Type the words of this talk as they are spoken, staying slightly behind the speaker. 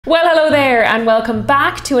Well, hello there and welcome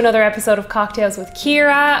back to another episode of Cocktails with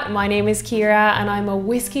Ciara. My name is Ciara and I'm a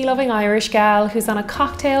whiskey-loving Irish gal who's on a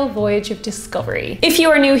cocktail voyage of discovery. If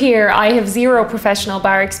you are new here, I have zero professional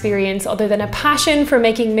bar experience other than a passion for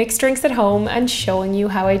making mixed drinks at home and showing you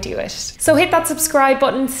how I do it. So hit that subscribe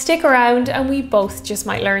button, stick around, and we both just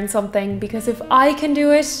might learn something, because if I can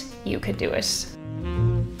do it, you can do it.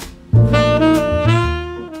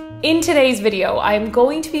 In today's video, I'm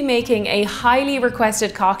going to be making a highly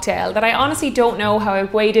requested cocktail that I honestly don't know how I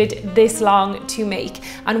waited this long to make.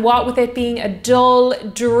 And what with it being a dull,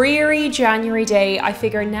 dreary January day, I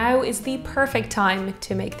figure now is the perfect time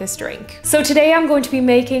to make this drink. So today I'm going to be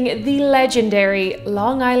making the legendary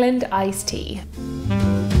Long Island iced tea.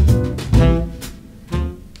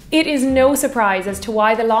 It is no surprise as to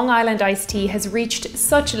why the Long Island iced tea has reached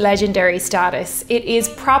such legendary status. It is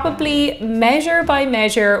probably, measure by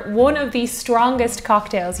measure, one of the strongest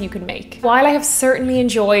cocktails you can make. While I have certainly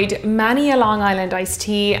enjoyed many a Long Island iced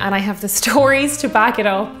tea and I have the stories to back it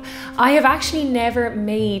up, I have actually never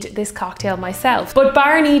made this cocktail myself. But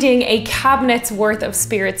bar needing a cabinet's worth of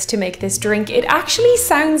spirits to make this drink, it actually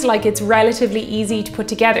sounds like it's relatively easy to put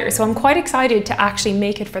together, so I'm quite excited to actually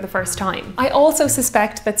make it for the first time. I also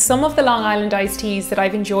suspect that some of the Long Island iced teas that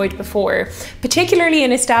I've enjoyed before, particularly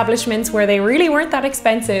in establishments where they really weren't that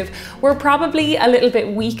expensive, were probably a little bit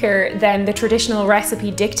weaker than the traditional recipe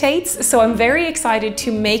dictates, so I'm very excited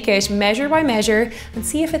to make it measure by measure and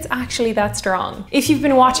see if it's actually that strong. If you've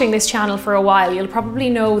been watching this channel for a while, you'll probably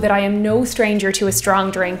know that I am no stranger to a strong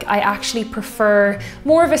drink. I actually prefer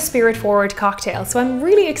more of a spirit-forward cocktail, so I'm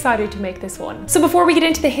really excited to make this one. So before we get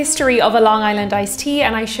into the history of a Long Island iced tea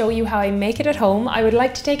and I show you how I make it at home, I would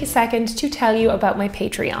like to take a second to tell you about my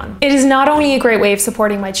Patreon. It is not only a great way of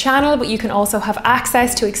supporting my channel, but you can also have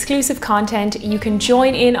access to exclusive content. You can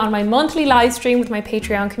join in on my monthly live stream with my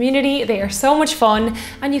Patreon community. They are so much fun,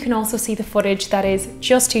 and you can also see the footage that is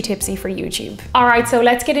just too tipsy for YouTube. All right, so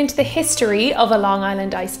let's get into the history of a Long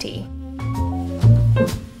Island iced tea.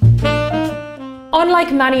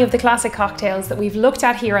 Unlike many of the classic cocktails that we've looked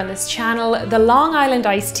at here on this channel, the Long Island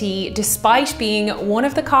iced tea, despite being one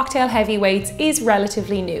of the cocktail heavyweights, is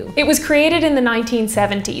relatively new. It was created in the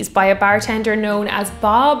 1970s by a bartender known as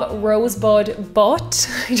Bob Rosebud, but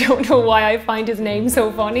I don't know why I find his name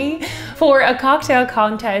so funny, for a cocktail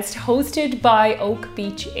contest hosted by Oak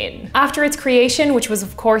Beach Inn. After its creation, which was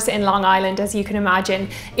of course in Long Island, as you can imagine,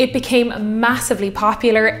 it became massively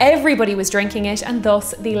popular, everybody was drinking it, and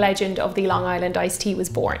thus the legend of the Long Island iced tea was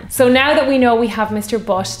born. So now that we know we have Mr.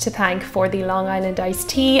 Butt to thank for the Long Island iced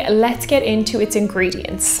tea, let's get into its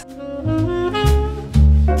ingredients.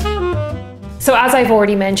 So as I've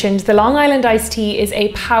already mentioned, the Long Island iced tea is a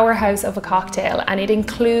powerhouse of a cocktail, and it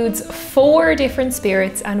includes 4 different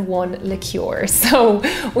spirits and 1 liqueur. So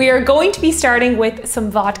we are going to be starting with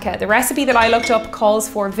some vodka. The recipe that I looked up calls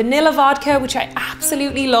for vanilla vodka, which I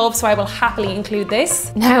absolutely love, so I will happily include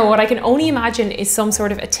this. Now, what I can only imagine is some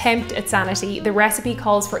sort of attempt at sanity. The recipe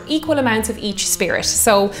calls for equal amounts of each spirit.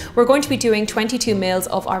 So we're going to be doing 22 mils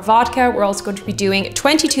of our vodka. We're also going to be doing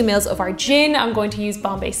 22 mils of our gin. I'm going to use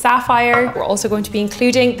Bombay Sapphire. We're also going to be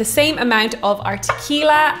including the same amount of our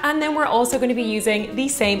tequila, and then we're also going to be using the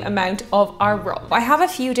same amount of our rum. I have a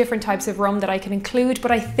few different types of rum that I can include,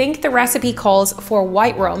 but I think the recipe calls for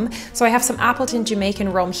white rum, so I have some Appleton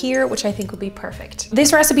Jamaican rum here, which I think would be perfect.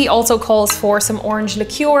 This recipe also calls for some orange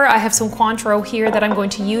liqueur. I have some Cointreau here that I'm going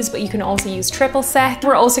to use, but you can also use triple sec.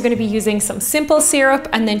 We're also going to be using some simple syrup,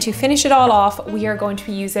 and then to finish it all off, we are going to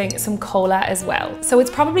be using some cola as well. So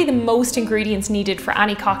it's probably the most ingredients needed for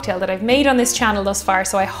any cocktail that I've made on this channel thus far,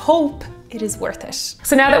 so I hope it is worth it.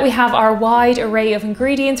 So now that we have our wide array of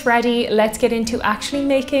ingredients ready, let's get into actually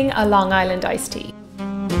making a Long Island iced tea.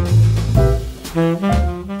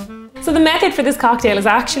 So the method for this cocktail is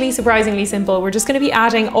actually surprisingly simple. We're just going to be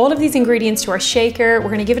adding all of these ingredients to our shaker. We're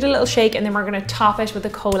going to give it a little shake, and then we're going to top it with the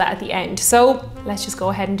cola at the end. So let's just go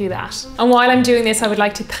ahead and do that. And while I'm doing this, I would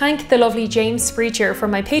like to thank the lovely James Spreacher from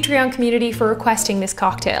my Patreon community for requesting this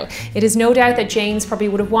cocktail. It is no doubt that James probably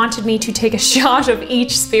would have wanted me to take a shot of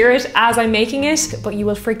each spirit as I'm making it, but you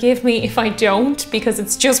will forgive me if I don't, because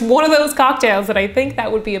it's just one of those cocktails that I think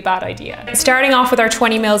that would be a bad idea. Starting off with our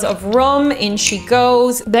 20 mils of rum, in she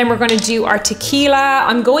goes. Then we're going to do our tequila.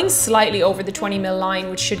 I'm going slightly over the 20 ml line,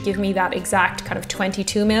 which should give me that exact kind of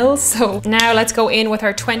 22 mils. So now let's go in with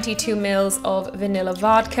our 22 mils of vanilla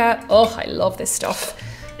vodka. Oh, I love this stuff.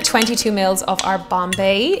 22 mils of our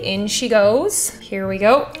Bombay. In she goes. Here we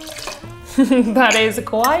go. That is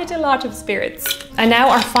quite a lot of spirits. And now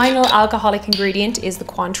our final alcoholic ingredient is the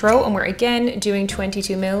Cointreau, and we're again doing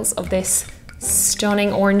 22 mils of this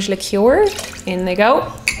stunning orange liqueur. In they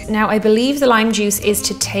go. Now I believe the lime juice is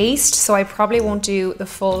to taste, so I probably won't do the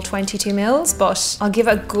full 22 mils, but I'll give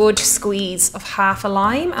a good squeeze of half a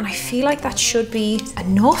lime, and I feel like that should be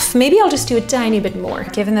enough. Maybe I'll just do a tiny bit more,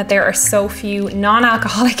 given that there are so few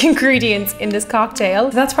non-alcoholic ingredients in this cocktail.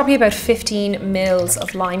 That's probably about 15 mils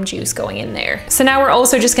of lime juice going in there. So now we're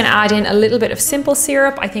also just gonna add in a little bit of simple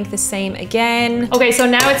syrup. I think the same again. Okay, so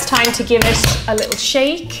now it's time to give it a little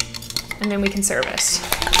shake, and then we can serve it.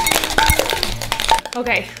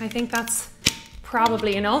 Okay, I think that's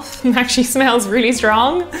probably enough. It actually smells really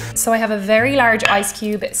strong. So I have a very large ice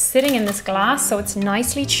cube sitting in this glass, so it's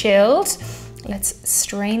nicely chilled. Let's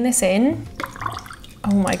strain this in.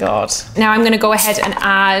 Oh my God. Now I'm gonna go ahead and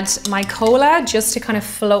add my cola just to kind of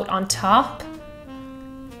float on top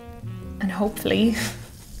and hopefully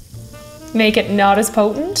make it not as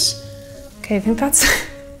potent. Okay, I think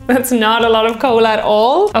that's not a lot of cola at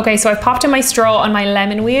all. Okay, so I've popped in my straw on my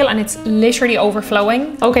lemon wheel and it's literally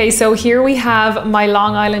overflowing. Okay, so here we have my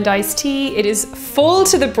Long Island iced tea. It is full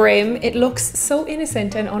to the brim. It looks so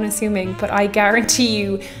innocent and unassuming, but I guarantee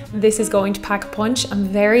you this is going to pack a punch. I'm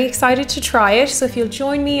very excited to try it. So if you'll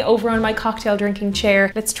join me over on my cocktail drinking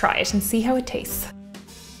chair, let's try it and see how it tastes.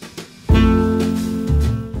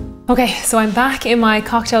 Okay, so I'm back in my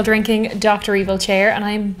cocktail drinking Dr. Evil chair and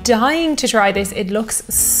I'm dying to try this. It looks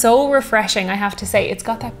so refreshing, I have to say. It's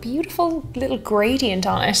got that beautiful little gradient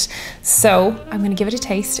on it. So I'm gonna give it a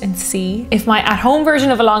taste and see if my at-home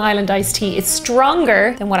version of a Long Island iced tea is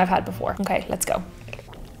stronger than what I've had before. Okay, let's go.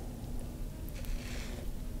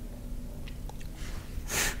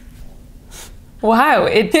 Wow,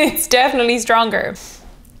 it's definitely stronger.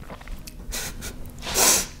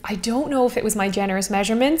 I don't know if it was my generous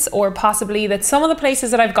measurements or possibly that some of the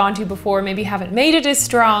places that I've gone to before maybe haven't made it as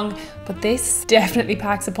strong, but this definitely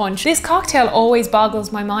packs a punch. This cocktail always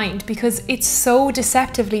boggles my mind because it's so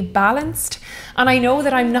deceptively balanced, and I know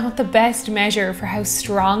that I'm not the best measure for how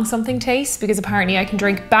strong something tastes because apparently I can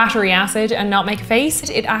drink battery acid and not make a face.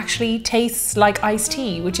 It actually tastes like iced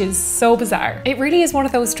tea, which is so bizarre. It really is one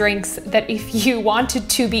of those drinks that if you wanted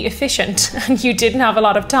to be efficient and you didn't have a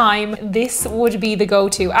lot of time, this would be the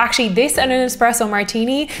go-to. Actually, this and an espresso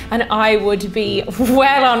martini and I would be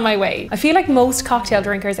well on my way. I feel like most cocktail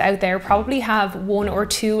drinkers out there probably have 1 or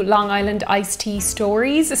 2 Long Island iced tea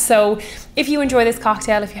stories. So if you enjoy this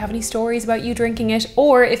cocktail, if you have any stories about you drinking it,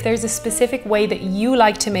 or if there's a specific way that you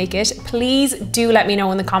like to make it, please do let me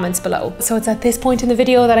know in the comments below. So it's at this point in the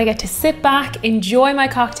video that I get to sit back, enjoy my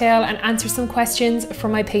cocktail and answer some questions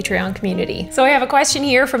from my Patreon community. So I have a question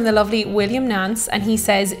here from the lovely William Nance and he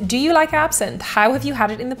says, do you like absinthe? How have you had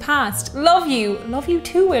it in the past? Love you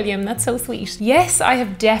too, William. That's so sweet. Yes, I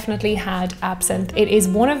have definitely had absinthe. It is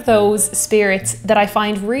one of those spirits that I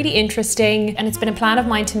find really interesting, and it's been a plan of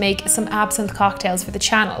mine to make some absinthe cocktails for the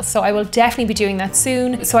channel. So I will definitely be doing that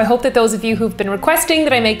soon. So I hope that those of you who've been requesting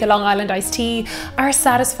that I make the Long Island iced tea are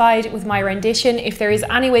satisfied with my rendition. If there is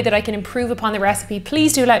any way that I can improve upon the recipe,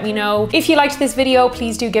 please do let me know. If you liked this video,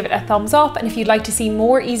 please do give it a thumbs up. And if you'd like to see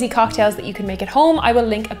more easy cocktails that you can make at home, I will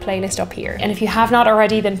link a playlist up here. And if you have not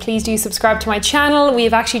already, then please do subscribe to my channel. We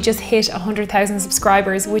have actually just hit 100,000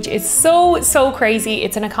 subscribers, which is so crazy.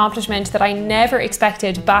 It's an accomplishment that I never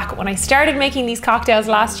expected back when I started making these cocktails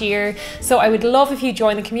last year. So I would love if you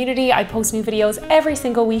join the community. I post new videos every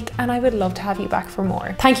single week and I would love to have you back for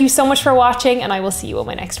more. Thank you so much for watching and I will see you on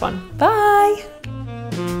my next one. Bye!